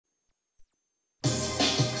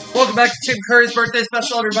Welcome back to Tim Curry's birthday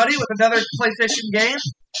special, everybody, with another PlayStation game.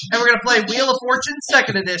 And we're going to play Wheel of Fortune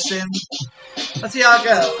 2nd Edition. Let's see how it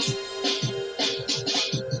goes.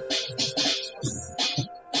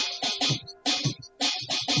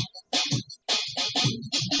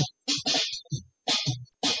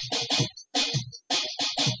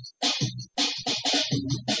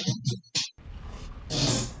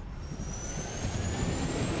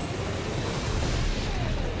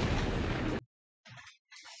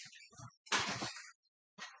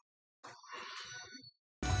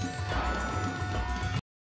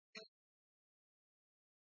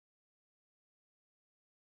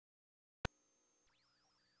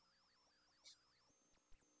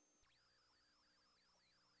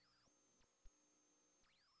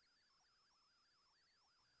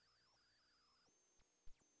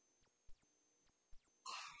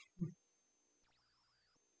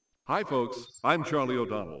 Hi, folks. I'm Charlie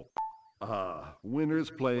O'Donnell. Winners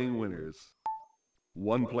playing winners.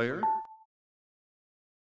 One player.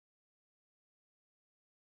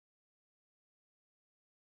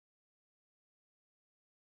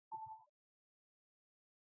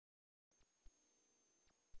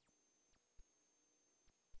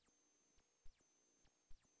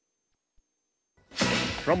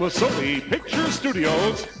 From the Sony Picture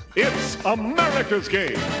Studios, it's America's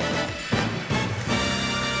Game.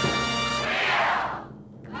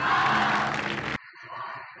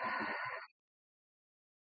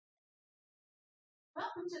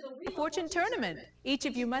 Welcome to the Wheel of Fortune tournament. Each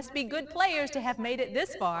of you must be good players to have made it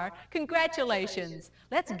this far. Congratulations.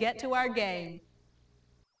 Let's get to our game.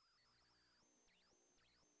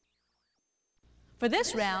 For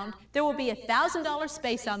this round, there will be a $1,000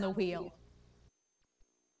 space on the wheel.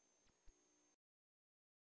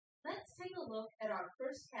 Let's take a look at our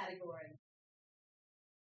first category.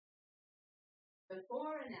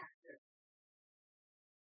 Before and after.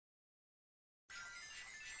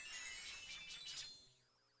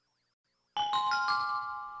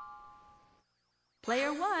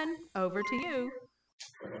 Player 1, over to you.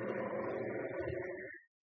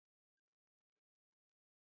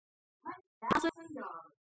 $1,000.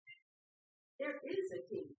 There is a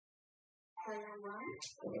key. Player 1.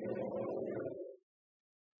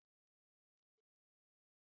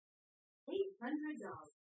 $800.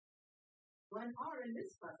 One R in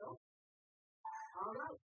this puzzle. All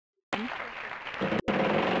right.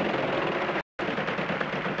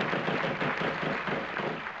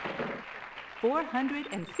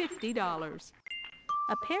 $450.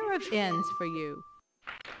 A pair of ends for you.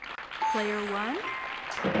 Player 1.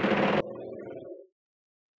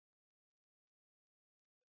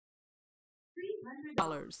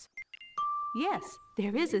 $300. Yes,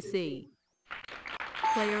 there is a C.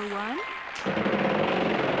 Player 1.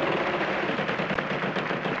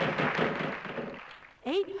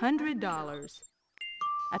 $800.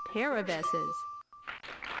 A pair of S's.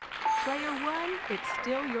 Player 1, it's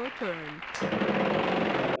still your turn.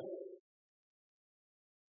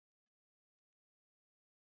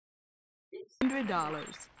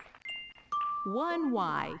 $600. One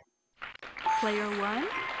Y. Player 1.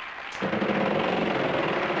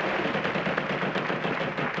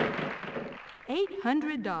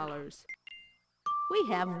 $800. We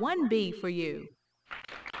have one B for you.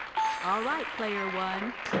 All right, player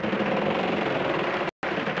 1.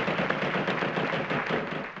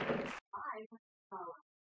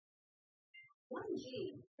 One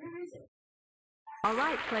G. Where is it? All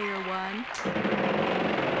right, player 1.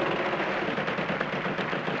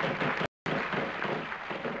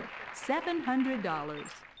 $700.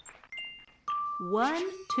 1,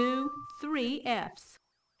 2, 3 Fs.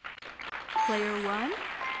 Player 1.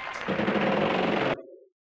 $300.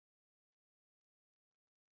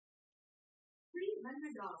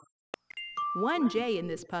 One J in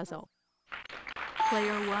this puzzle.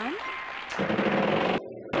 Player 1.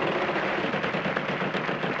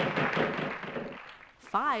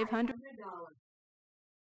 $500.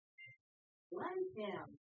 One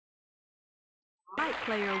M. All right,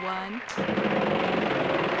 player 1. $300.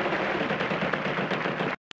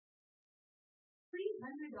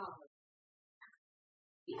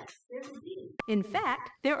 Yes, there's a D. In fact,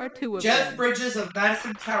 there are two of them. Jeff Bridges of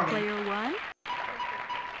Madison County. Player 1.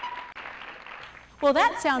 Well,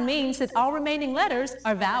 that sound means that all remaining letters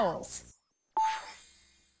are vowels.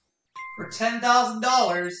 For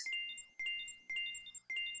 $10,000.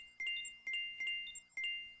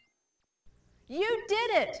 You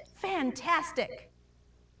did it! Fantastic!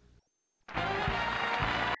 Now,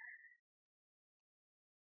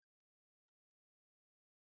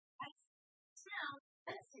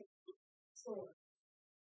 let's take the score.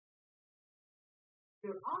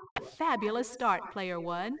 Your Fabulous start, Player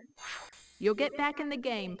 1. You'll get back in the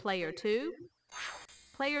game, Player 2.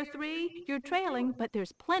 Player 3, you're trailing, but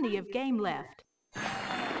there's plenty of game left.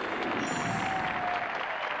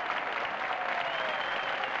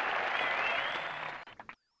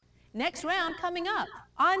 Next round coming up.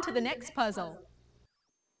 On to the next puzzle.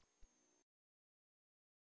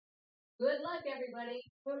 Good luck, everybody.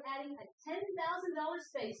 We're adding a $10,000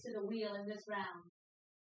 space to the wheel in this round.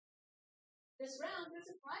 This round, there's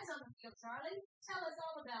a prize on the wheel, Charlie. Tell us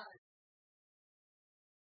all about it.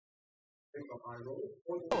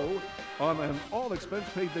 On an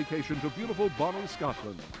all-expense-paid vacation to beautiful Bonnie,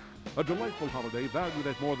 Scotland. A delightful holiday valued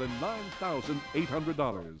at more than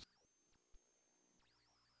 $9,800.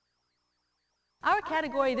 Our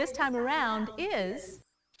category this time around is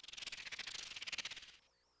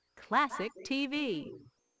Classic TV.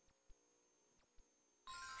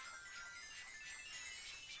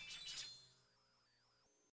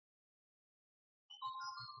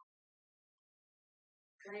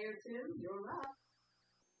 Player 2, you're up.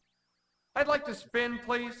 I'd like to spin,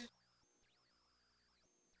 please.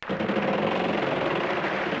 $500.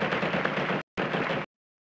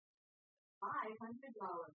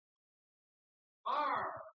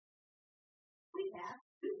 R. We have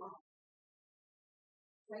 2 balls.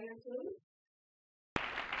 Player 2.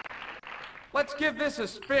 Let's give this a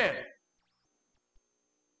spin.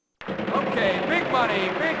 Okay, big money,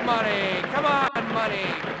 big money. Come on, money.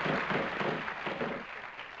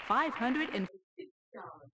 $550.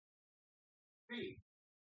 B.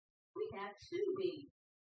 We have 2B.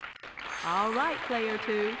 All right, Player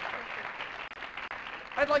 2.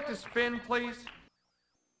 I'd like to spin, please.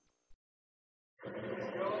 So,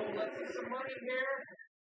 let's see some money here.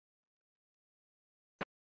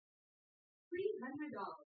 $300.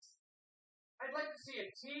 I'd like to see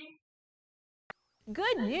a T.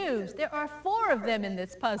 Good news. There are 4 of them in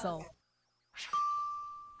this puzzle.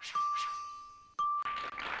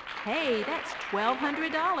 Hey, that's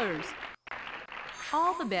 $1,200.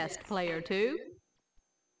 All the best, Player 2.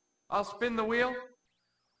 I'll spin the wheel.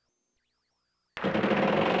 $800.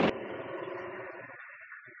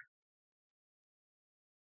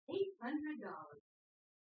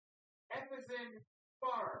 F is in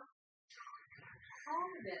bar. All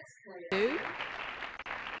the best, Player 2.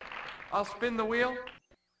 I'll spin the wheel.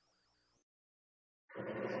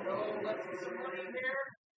 So, let's see some money here.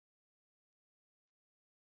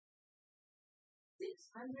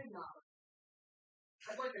 $600.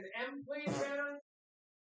 I'd like an M, please, Shannon.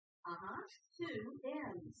 2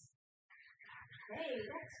 M's. Hey,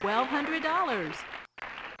 that's $1,200.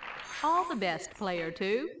 All the best, Player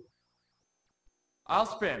 2. I'll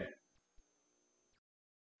spin.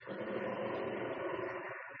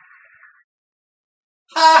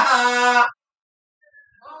 Ha ha!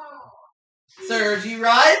 Serves you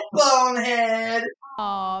right, bonehead!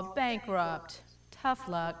 Aw, bankrupt. Tough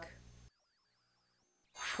luck.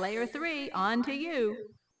 Player 3, on to you.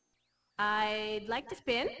 I'd like to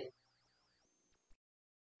spin.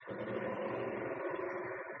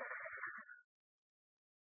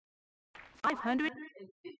 $500.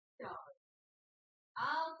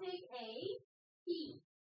 I'll take a P.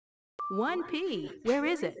 1P. Where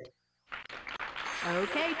is it?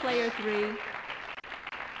 Okay, Player 3.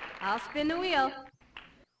 I'll spin the wheel.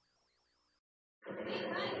 $300.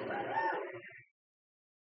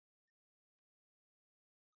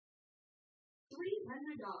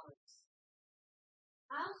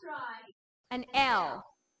 I'll try. An L.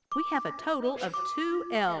 We have a total of 2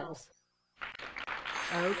 L's.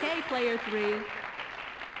 Okay, Player 3.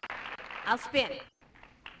 I'll spin.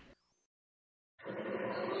 $300.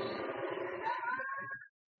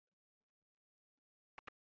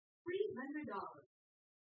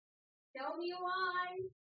 Tell me why.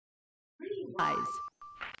 Pretty Eyes.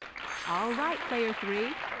 All right, Player 3.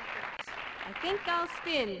 I think I'll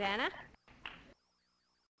spin, Vanna.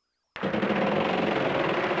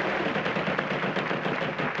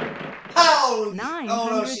 Oh, $900. oh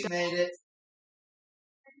no, she made it.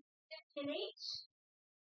 In H,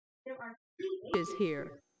 there are 2 Is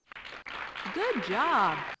here. Good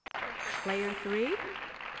job. Player 3.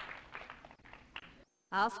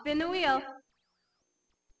 I'll spin the wheel.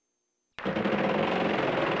 $300.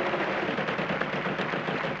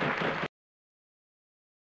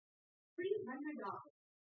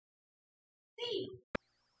 C.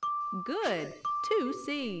 Good. 2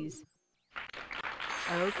 C's.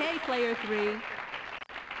 Okay, Player 3.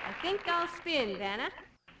 I think I'll spin, Vanna.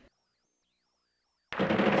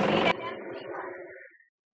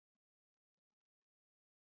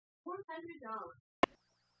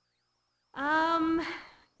 $400.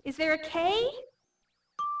 Is there a K?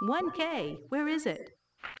 1K. Where is it?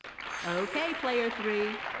 Okay, player 3.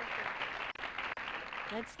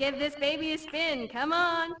 Let's give this baby a spin. Come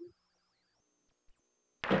on.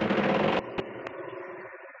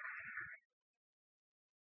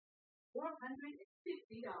 $450.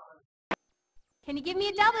 Can you give me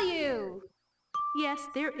a W? Yes,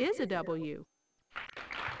 there is a W.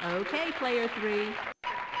 Okay, player 3.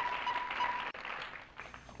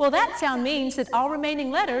 Well, that sound means that all remaining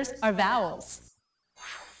letters are vowels.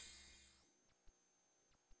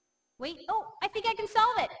 Wait, oh, I think I can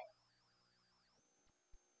solve it.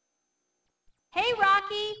 Hey,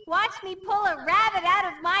 Rocky, watch me pull a rabbit out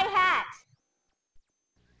of my hat.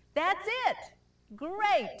 That's it.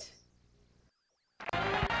 Great.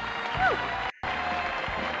 Phew.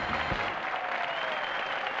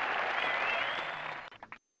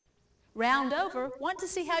 Round over. Want to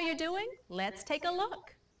see how you're doing? Let's take a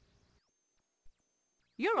look.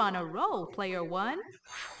 You're on a roll, player 1.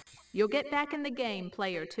 You'll get back in the game,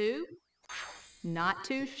 player 2. Not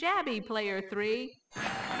too shabby, player 3.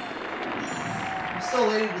 I'm still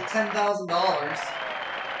waiting for $10,000.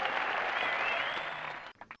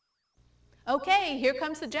 Okay, here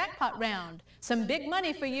comes the jackpot round. Some big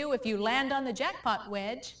money for you if you land on the jackpot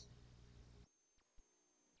wedge.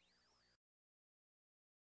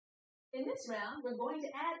 In this round, we're going to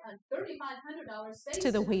add a $3,500 space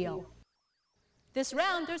To the wheel. This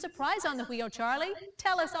round, there's a prize on the wheel, Charlie.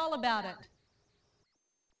 Tell us all about it.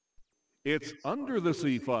 It's Under the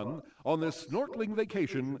Sea fun on this snorkeling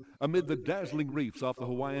vacation amid the dazzling reefs off the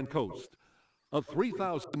Hawaiian coast. A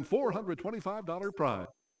 $3,425 prize.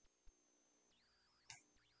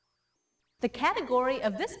 The category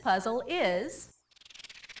of this puzzle is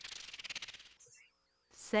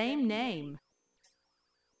Same name.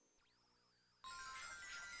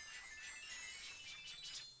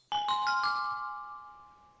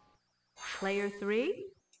 Player 3.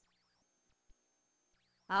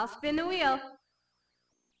 I'll spin the wheel.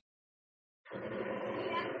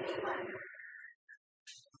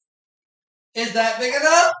 Is that big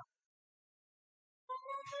enough?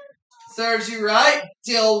 Serves you right,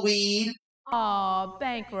 dillweed. Aw,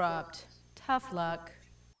 bankrupt. Tough luck.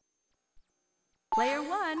 Player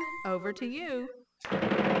 1, over to you.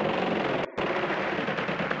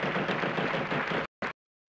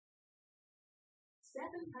 $700.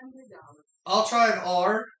 I'll try an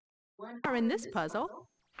R. Are in this puzzle.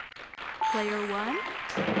 Player 1.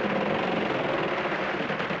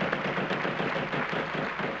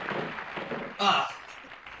 Ah,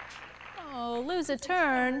 Oh, lose a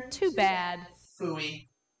turn. Too bad. phooey.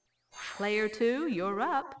 Player 2, you're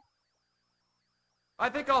up. I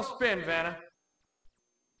think I'll spin, Vanna.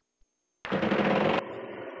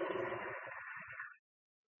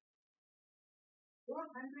 $450.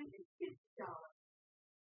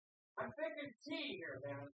 I'm thinking T here,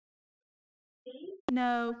 Vanna.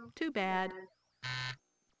 No, too bad.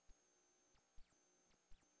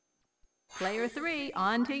 Player 3,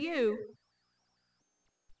 on to you.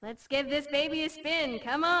 Let's give this baby a spin.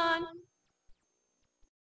 Come on.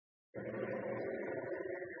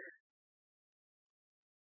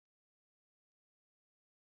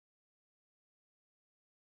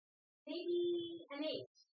 Maybe an 8.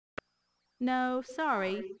 No,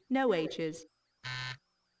 sorry, no H's.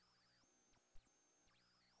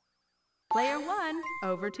 Player 1,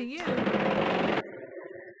 over to you.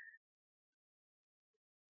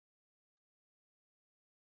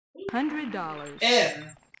 $100.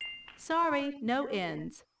 N. Sorry, no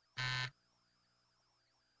N's.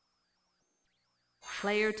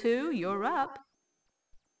 Player 2, you're up.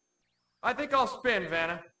 I think I'll spin,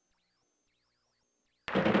 Vanna.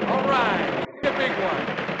 All right, the big one.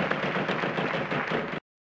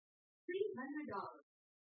 $300.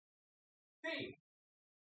 C.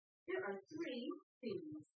 There are 3 C's.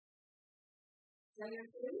 Player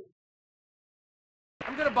 3.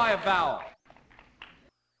 I'm gonna buy a vowel.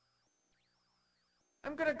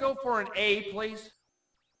 I'm gonna go for an A, please.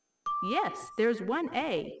 Yes, there's one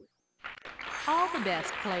A. All the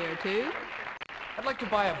best, player 2. I'd like to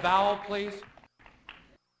buy a vowel, please.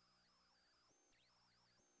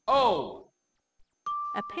 O.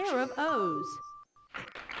 A pair of O's.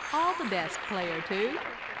 All the best, player 2.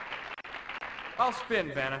 I'll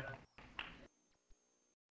spin, Vanna.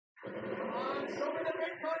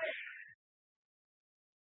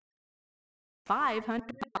 500.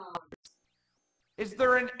 Is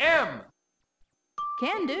there an M?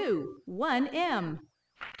 Can do. 1 M.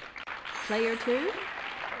 Player 2.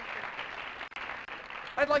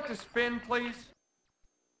 I'd like to spin, please.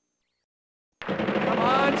 Come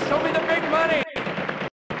on, show me the big money!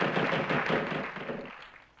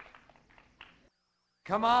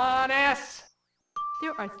 Come on, S!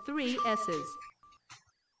 There are 3 S's.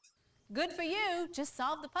 Good for you. Just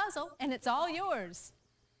solve the puzzle, and it's all yours.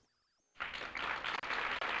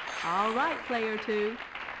 All right, player 2.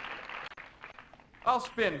 I'll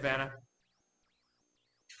spin, Vanna.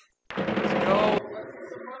 Let's go.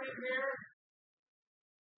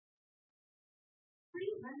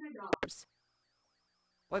 $300.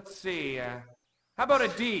 Let's see. How about a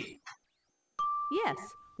D? Yes,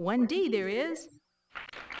 1D there is.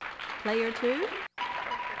 Player 2.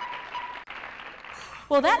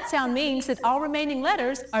 Well, that sound means that all remaining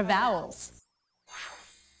letters are vowels.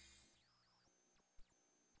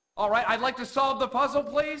 All right, I'd like to solve the puzzle,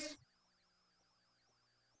 please.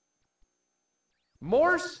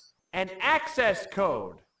 Morse and access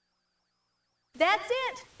code. That's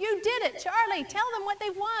it. You did it. Charlie, tell them what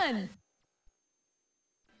they've won.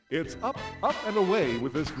 It's up, up, and away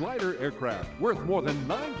with this glider aircraft worth more than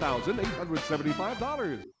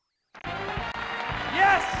 $9,875.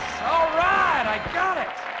 Yes! All right, I got it.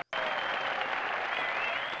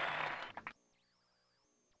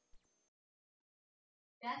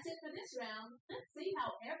 That's it for this round. Let's see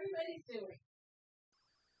how everybody's doing.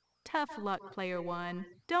 Tough luck, player 1.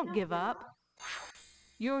 Don't give up.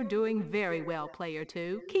 You're doing very well, player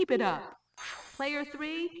 2. Keep it up. Player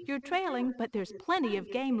 3, you're trailing, but there's plenty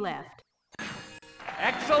of game left.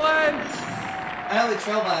 Excellent! I only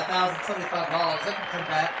trail by $1,075. I can come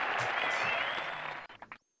back.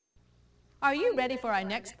 Are you ready for our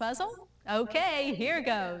next puzzle? Okay, here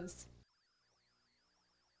goes.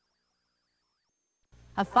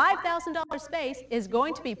 A $5,000 space is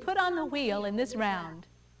going to be put on the wheel in this round.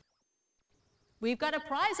 We've got a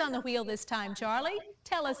prize on the wheel this time, Charlie.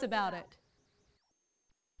 Tell us about it.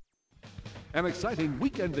 An exciting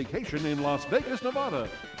weekend vacation in Las Vegas, Nevada.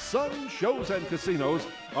 Sun, shows, and casinos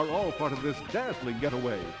are all part of this dazzling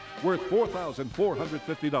getaway, worth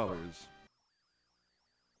 $4,450.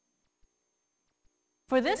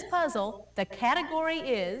 For this puzzle, the category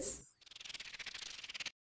is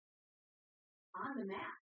On the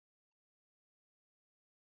map.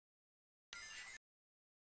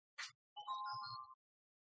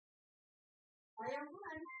 Player 1,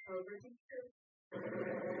 over to you.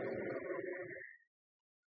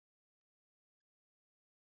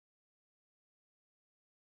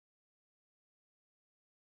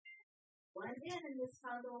 One in this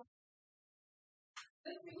puzzle.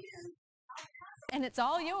 Good for you. and it's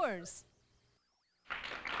all yours.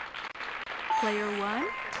 Player 1.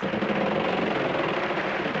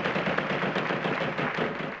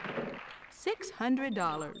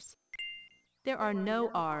 $600. There are no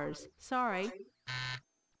R's. Sorry.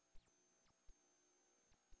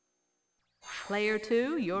 Player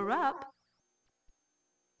 2, you're up.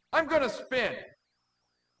 I'm gonna spin.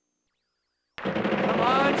 Come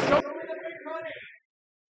on, show me the big money.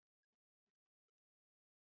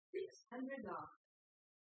 $600.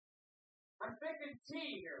 I'm thinking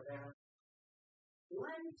T here, man. 1,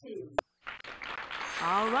 2.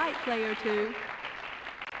 All right, player 2.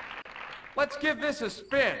 Let's give this a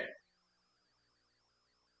spin.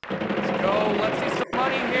 Let's go. Let's see some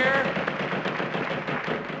money here.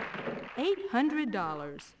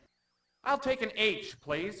 $800. I'll take an H,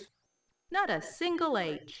 please. Not a single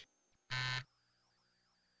H.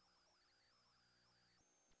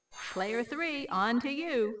 Player 3, on to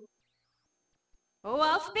you. Oh,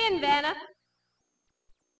 I'll spin, Vanna.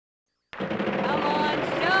 Come on,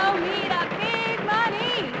 show me the big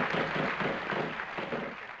money.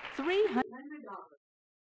 $300.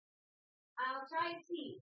 I'll try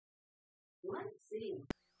T. 1, C.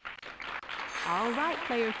 All right,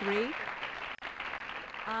 player 3.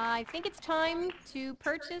 I think it's time to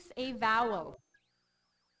purchase a vowel.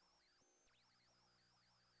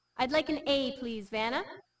 I'd like an A, please, Vanna.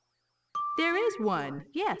 There is one.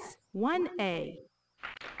 Yes, 1A.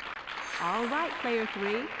 All right, player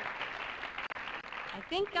 3. I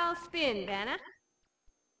think I'll spin, Vanna.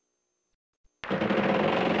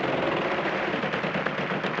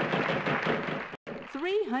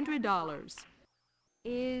 $300.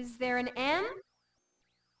 Is there an M?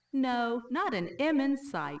 No, not an M in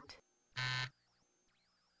sight.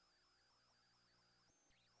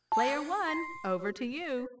 Player 1, over to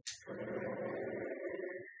you.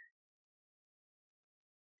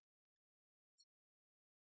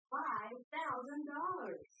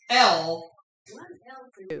 $5,000. L. 1 L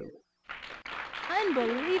for you.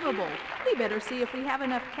 Unbelievable. We better see if we have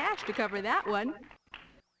enough cash to cover that one.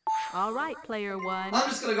 All right, player 1. I'm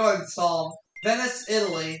just going to go ahead and solve. Venice,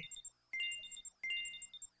 Italy.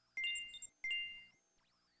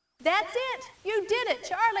 That's it! You did it!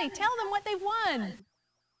 Charlie, tell them what they've won!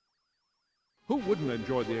 Who wouldn't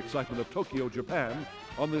enjoy the excitement of Tokyo, Japan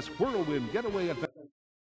on this whirlwind getaway adventure?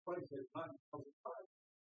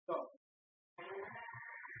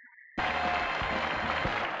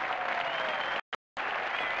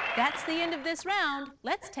 That's the end of this round.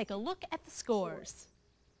 Let's take a look at the scores.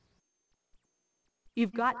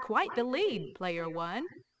 You've got quite the lead, Player 1.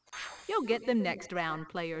 You'll get them next round,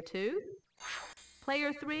 Player 2.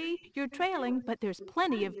 Player 3, you're trailing, but there's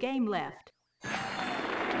plenty of game left.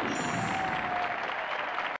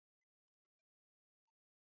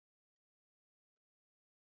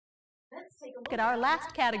 Let's take a Look at our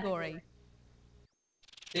last category.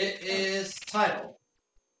 It is title.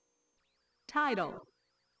 Title.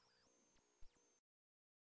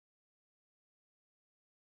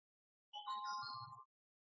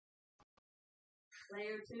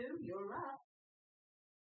 Player 2, you're up.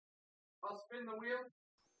 I'll spin the wheel.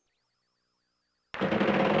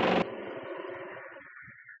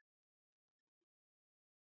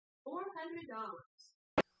 $400.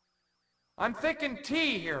 I'm thinking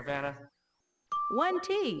T here, Vanna.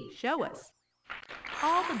 1T, show us.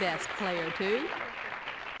 All the best, Player 2.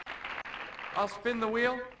 I'll spin the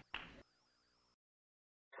wheel.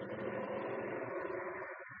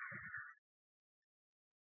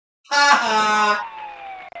 Ha ha!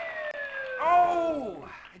 Oh,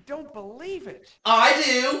 I don't believe it. I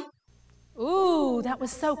do. Ooh, that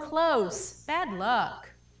was so close. Bad luck.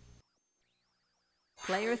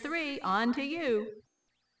 Player 3, on to you.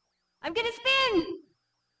 I'm gonna spin!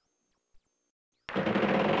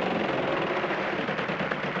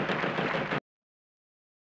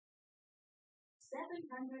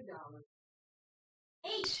 $700.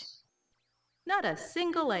 H. Not a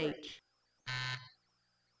single H.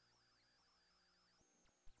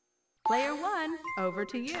 Player 1, over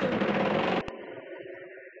to you. $600.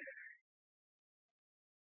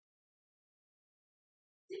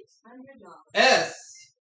 S.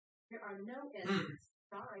 There are no S's.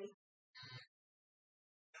 Sorry.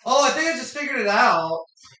 Oh, I think I just figured it out.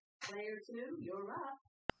 Player 2, you're up.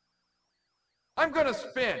 I'm gonna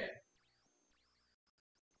spin.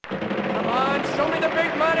 Come on, show me the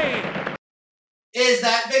big money. Is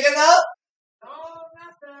that big enough? Oh,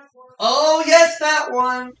 not that one. Oh, yes, that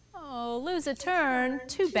one. Oh, lose a turn.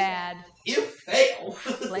 Too bad. You fail.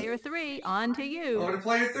 Player 3, on to you. Over to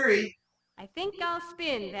player 3. I think I'll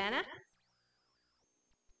spin, Vanna.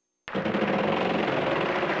 $300.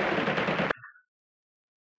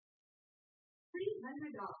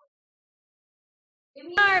 Give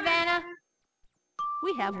me R, Vanna.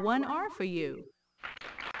 We have 1R for you.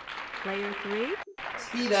 Player 3,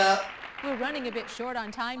 Speed up. We're running a bit short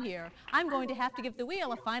on time here. I'm going to have to give the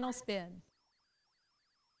wheel a final spin.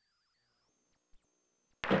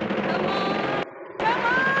 Come on. Come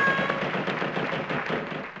on.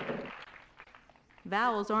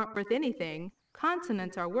 vowels aren't worth anything.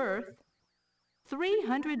 Consonants are worth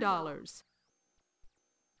 $300.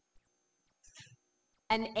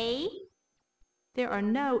 An A? There are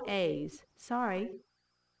no A's. Sorry.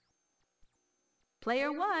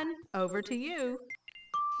 Player 1, over to you.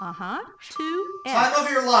 2 F. Time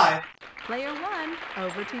of your life. Player 1,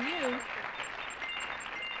 over to you.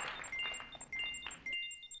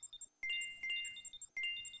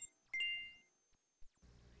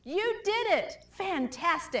 You did it!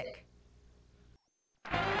 Fantastic!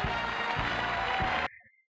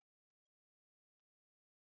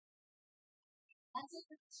 That's it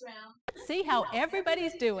for this round. See how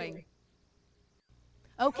everybody's doing.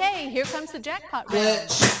 Okay, here comes the jackpot round. Wedge.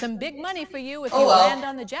 Some big money for you if Oh, you well. land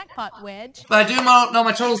on the jackpot wedge. But I do know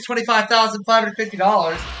my total is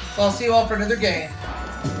 $25,550, so I'll see you all for another game.